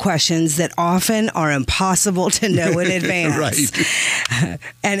answers to questions that often are impossible to know in advance. Right.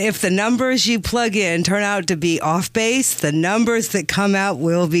 And if the numbers you plug in turn out to be off base, the numbers that come out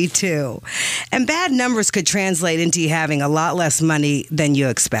will be too. And bad numbers could translate into you having a lot less money than you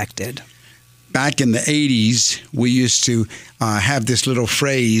expected. Back in the 80s, we used to have this little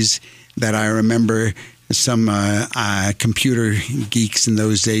phrase that I remember some computer geeks in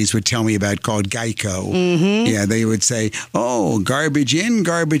those days would tell me about, called Geico. Mm-hmm. Yeah, they would say, "Oh, garbage in,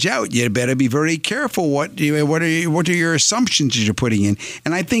 garbage out. You better be very careful. What are your assumptions that you're putting in?"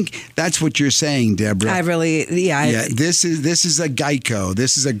 And I think that's what you're saying, Deborah. This is a Geico.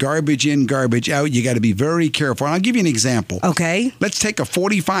 This is a garbage in, garbage out. You got to be very careful. And I'll give you an example. Okay. Let's take a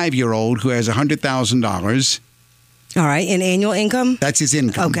 45-year-old who has $100,000. All right, in annual income? That's his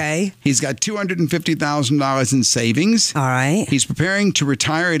income. Okay. He's got $250,000 in savings. All right. He's preparing to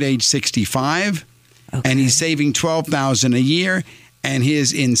retire at age 65, and he's saving $12,000 a year, and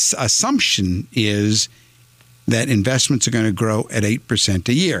his assumption is that investments are going to grow at 8%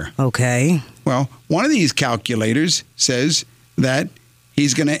 a year. Okay. Well, one of these calculators says that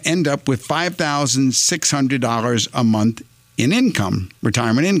he's going to end up with $5,600 a month in income,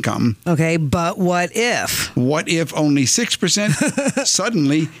 retirement income. Okay, but what if? What if only 6%?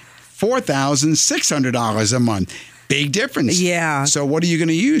 Suddenly, $4,600 a month. Big difference. Yeah. So what are you going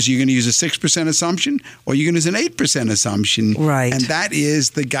to use? Are you going to use a 6% assumption, or are you going to use an 8% assumption? Right. And that is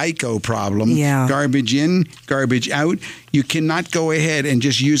the Geico problem. Yeah. Garbage in, garbage out. You cannot go ahead and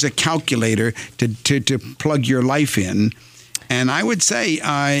just use a calculator to plug your life in. And I would say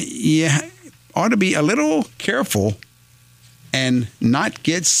you ought to be a little careful and not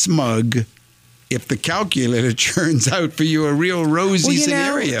get smug if the calculator turns out for you a real rosy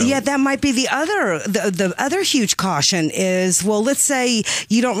scenario. Yeah, that might be the other huge caution is, well, let's say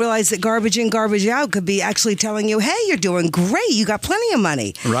you don't realize that garbage in, garbage out could be actually telling you, hey, you're doing great. You got plenty of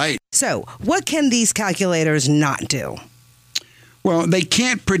money. Right. So what can these calculators not do? Well, they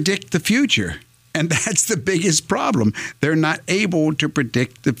can't predict the future. And that's the biggest problem. They're not able to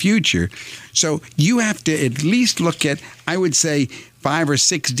predict the future. So you have to at least look at, I would say, 5 or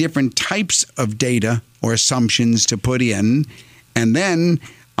 6 different types of data or assumptions to put in, and then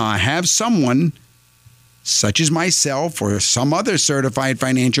have someone, such as myself or some other certified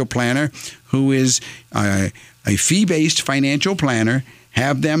financial planner who is a fee-based financial planner,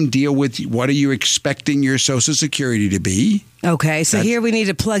 have them deal with what are you expecting your Social Security to be. Okay, so here we need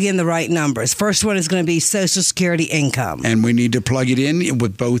to plug in the right numbers. First one is going to be Social Security income. And we need to plug it in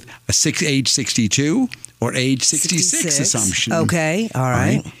with both age 62 or age 66 assumption. Okay, all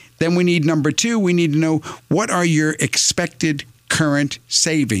right. Then we need number 2, we need to know what are your expected current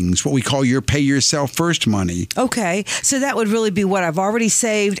savings, what we call your pay yourself first money. Okay, so that would really be what I've already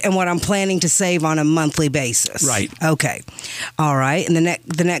saved and what I'm planning to save on a monthly basis. Right. Okay. All right, and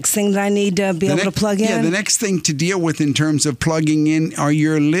the next thing that I need to be able to plug in? Yeah, the next thing to deal with in terms of plugging in are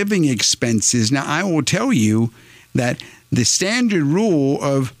your living expenses. Now, I will tell you that the standard rule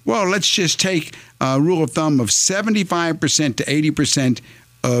of, well, let's just take a rule of thumb of 75% to 80%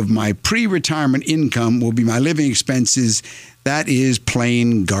 of my pre-retirement income will be my living expenses, that is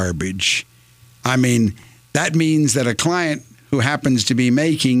plain garbage. I mean, that means that a client who happens to be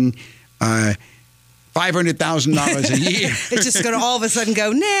making $500,000 a year. It's just going to all of a sudden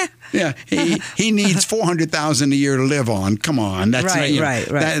go, nah. Yeah, he needs $400,000 a year to live on. Come on, that's right.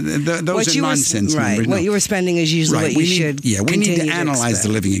 Those are nonsense numbers. What you were spending is usually what you should. Yeah, we need to analyze the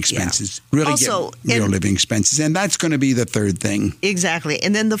living expenses. Yeah. Really also, get real living expenses, and that's going to be the third thing. Exactly,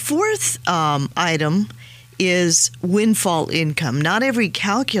 and then the fourth item is windfall income. Not every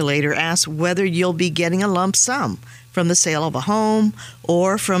calculator asks whether you'll be getting a lump sum from the sale of a home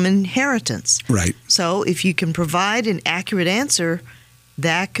or from inheritance. Right. So if you can provide an accurate answer,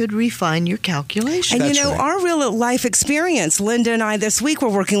 that could refine your calculation. And That's right. Our real life experience, Linda and I this week were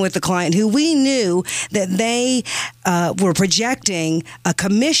working with a client who we knew that they were projecting a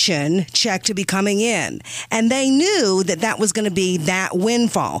commission check to be coming in. And they knew that that was going to be that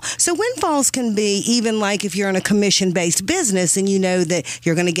windfall. So windfalls can be even like if you're in a commission-based business and you know that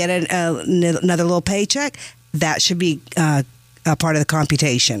you're going to get another little paycheck, that should be a part of the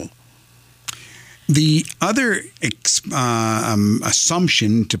computation. The other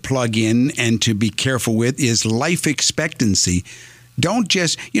assumption to plug in and to be careful with is life expectancy. Don't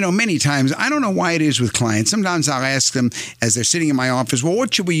just, many times, I don't know why it is with clients. Sometimes I'll ask them as they're sitting in my office, well,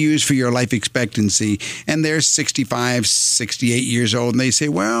 what should we use for your life expectancy? And they're 65, 68 years old, and they say,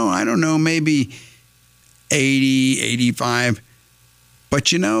 well, I don't know, maybe 80, 85.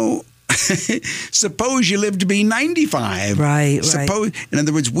 But suppose you live to be 95. Right. In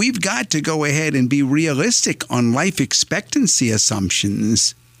other words, we've got to go ahead and be realistic on life expectancy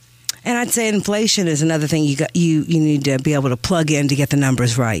assumptions. And I'd say inflation is another thing you need to be able to plug in to get the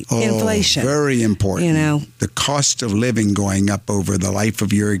numbers right. Inflation. Very important. The cost of living going up over the life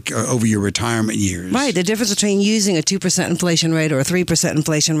of your retirement years. Right. The difference between using a 2% inflation rate or a 3%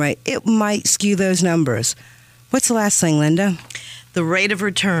 inflation rate, it might skew those numbers. What's the last thing, Linda? The rate of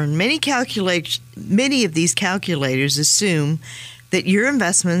return. Many of these calculators assume that your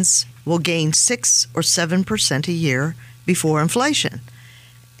investments will gain 6 or 7% a year before inflation.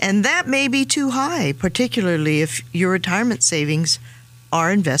 And that may be too high, particularly if your retirement savings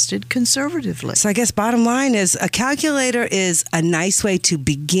are invested conservatively. So I guess bottom line is a calculator is a nice way to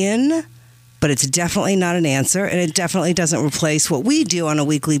begin, but it's definitely not an answer, and it definitely doesn't replace what we do on a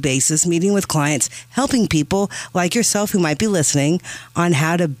weekly basis, meeting with clients, helping people like yourself who might be listening on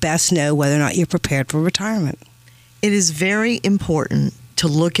how to best know whether or not you're prepared for retirement. It is very important to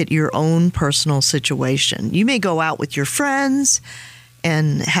look at your own personal situation. You may go out with your friends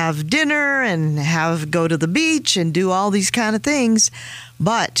and have dinner and go to the beach and do all these kind of things,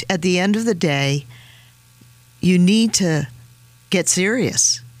 but at the end of the day, you need to get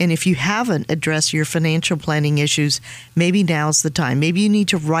serious. And if you haven't addressed your financial planning issues, maybe now's the time. Maybe you need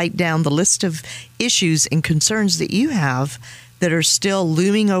to write down the list of issues and concerns that you have that are still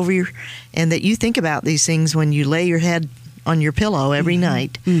looming over you, and that you think about these things when you lay your head on your pillow every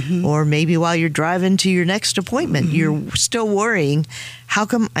night, or maybe while you're driving to your next appointment. You're still worrying, how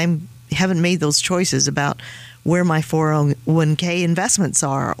come I haven't made those choices about where my 401k investments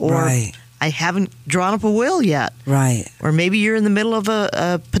are, or I haven't drawn up a will yet. Right. Or maybe you're in the middle of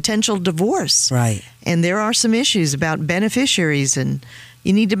a potential divorce. Right. And there are some issues about beneficiaries, and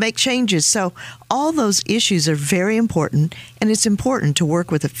you need to make changes. So all those issues are very important, and it's important to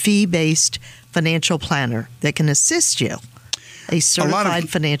work with a fee-based financial planner that can assist you, a certified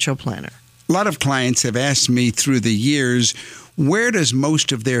financial planner. A lot of clients have asked me through the years, where does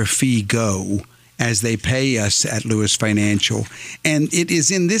most of their fee go as they pay us at Lewis Financial? And it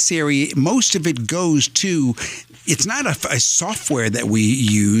is in this area, most of it goes to, it's not a software that we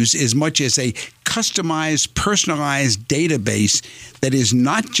use as much as a customized, personalized database that is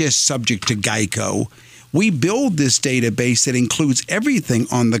not just subject to Geico. We build this database that includes everything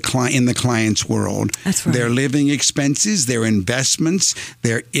on in the client's world. That's right. Their living expenses, their investments,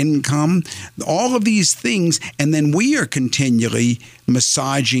 their income, all of these things. And then we are continually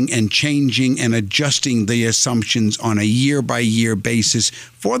massaging and changing and adjusting the assumptions on a year-by-year basis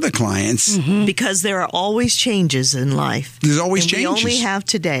for the clients. Because there are always changes in life. There's always and changes. We only have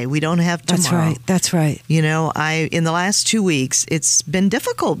today. We don't have tomorrow. That's right. You know, in the last 2 weeks, it's been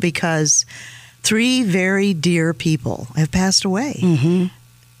difficult because 3 very dear people have passed away.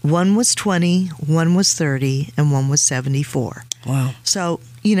 One was 20, one was 30, and one was 74. Wow. So,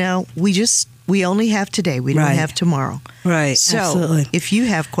 you know, we only have today. We don't have tomorrow. Right. So absolutely. If you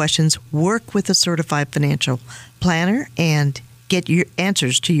have questions, work with a certified financial planner and get your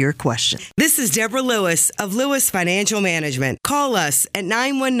answers to your questions. This is Deborah Lewis of Lewis Financial Management. Call us at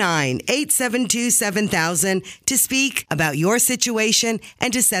 919-872-7000 to speak about your situation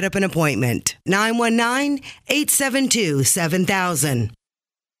and to set up an appointment. 919-872-7000.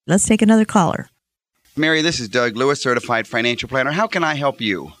 Let's take another caller. Mary, this is Doug Lewis, Certified Financial Planner. How can I help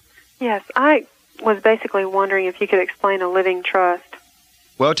you? Yes, I was basically wondering if you could explain a living trust.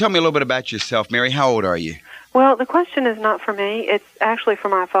 Well, tell me a little bit about yourself, Mary. How old are you? Well, the question is not for me. It's actually for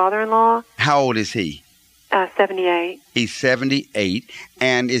my father-in-law. How old is he? 78. He's 78.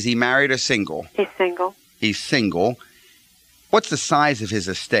 And is he married or single? He's single. He's single. What's the size of his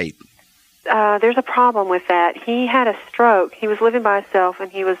estate? There's a problem with that. He had a stroke. He was living by himself, and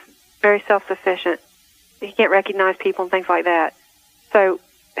he was very self-sufficient. He can't recognize people and things like that. So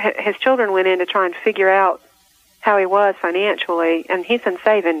his children went in to try and figure out how he was financially, and he's been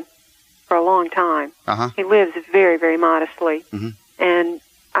saving for a long time. He lives very, very modestly. And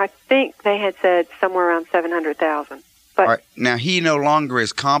I think they had said somewhere around $700,000. But all right. Now, he no longer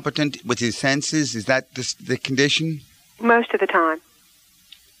is competent with his senses. Is that the condition? Most of the time.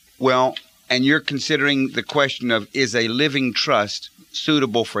 Well, and you're considering the question of, is a living trust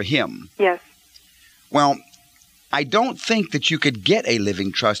suitable for him? Yes. Well, I don't think that you could get a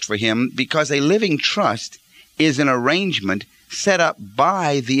living trust for him, because a living trust is an arrangement set up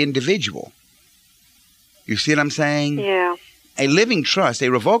by the individual. You see what I'm saying? Yeah. A living trust, a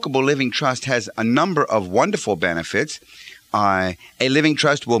revocable living trust, has a number of wonderful benefits. A living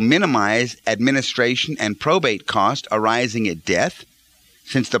trust will minimize administration and probate costs arising at death,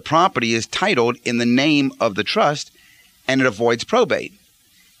 since the property is titled in the name of the trust and it avoids probate.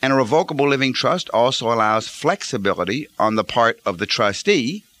 And a revocable living trust also allows flexibility on the part of the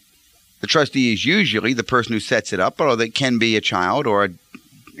trustee. The trustee is usually the person who sets it up, although it can be a child or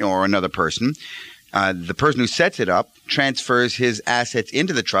another person. The person who sets it up transfers his assets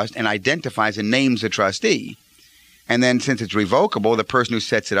into the trust and identifies and names the trustee. And then, since it's revocable, the person who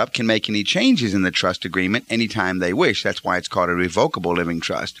sets it up can make any changes in the trust agreement anytime they wish. That's why it's called a revocable living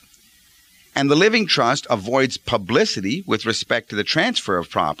trust. And the living trust avoids publicity with respect to the transfer of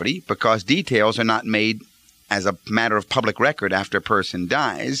property, because details are not made as a matter of public record after a person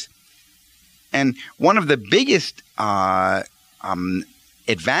dies. And one of the biggest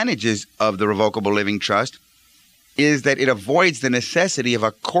advantages of the revocable living trust is that it avoids the necessity of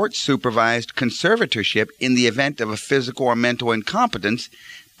a court-supervised conservatorship in the event of a physical or mental incompetence,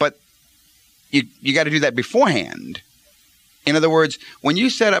 but you got to do that beforehand. In other words, when you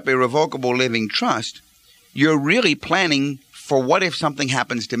set up a revocable living trust, you're really planning for what if something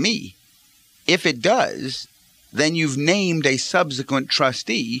happens to me. If it does, then you've named a subsequent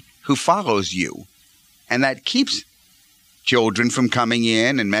trustee who follows you, and that keeps children from coming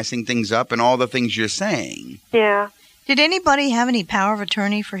in and messing things up and all the things you're saying. Yeah. Did anybody have any power of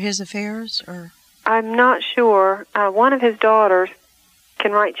attorney for his affairs? Or I'm not sure. One of his daughters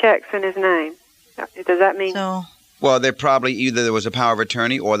can write checks in his name. Does that mean? So, well, there probably either there was a power of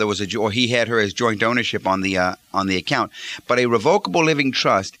attorney or or he had her as joint ownership on the account. But a revocable living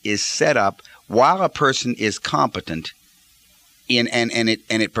trust is set up while a person is competent, and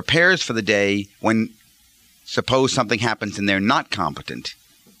it prepares for the day when, suppose something happens and they're not competent.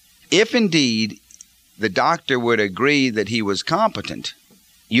 If indeed the doctor would agree that he was competent,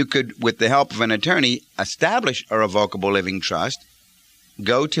 you could, with the help of an attorney, establish a revocable living trust,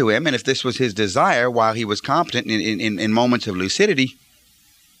 go to him, and if this was his desire while he was competent in moments of lucidity,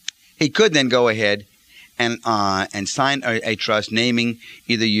 he could then go ahead and sign a trust naming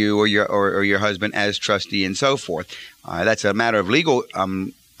either you or your husband as trustee and so forth. That's a matter of legal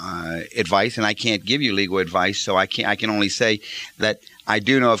advice, and I can't give you legal advice, so I can only say that I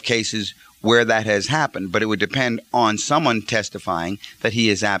do know of cases where that has happened, but it would depend on someone testifying that he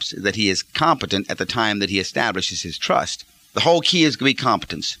is competent at the time that he establishes his trust. The whole key is going to be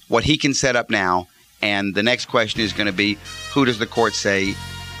competence, what he can set up now, and the next question is going to be, who does the court say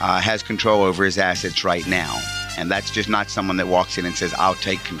has control over his assets right now? And that's just not someone that walks in and says, I'll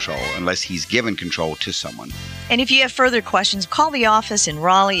take control, unless he's given control to someone. and if you have further questions, call the office in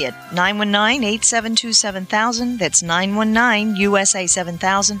Raleigh at 919-872-7000. That's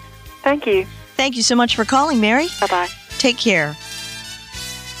 919-USA-7000. Thank you. Thank you so much for calling, Mary. Bye-bye. Take care.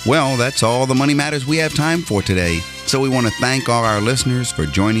 Well, that's all the Money Matters we have time for today. So we want to thank all our listeners for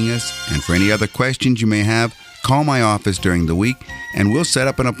joining us. And for any other questions you may have, call my office during the week, and we'll set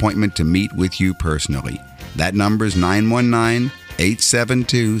up an appointment to meet with you personally. That number is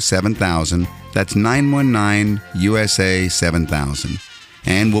 919-872-7000. That's 919-USA-7000.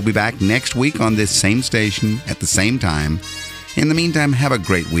 And we'll be back next week on this same station at the same time. In the meantime, have a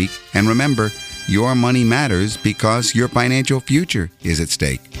great week. And remember, your money matters because your financial future is at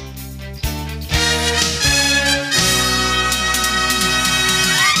stake.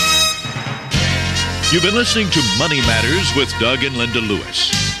 You've been listening to Money Matters with Doug and Linda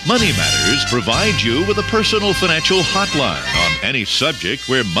Lewis. Money Matters provides you with a personal financial hotline on any subject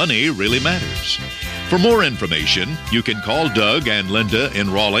where money really matters. For more information, you can call Doug and Linda in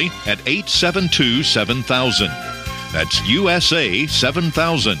Raleigh at 872-7000. That's USA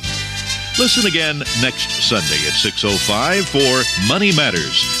 7000. Listen again next Sunday at 6:05 for Money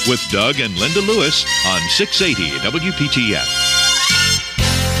Matters with Doug and Linda Lewis on 680 WPTF.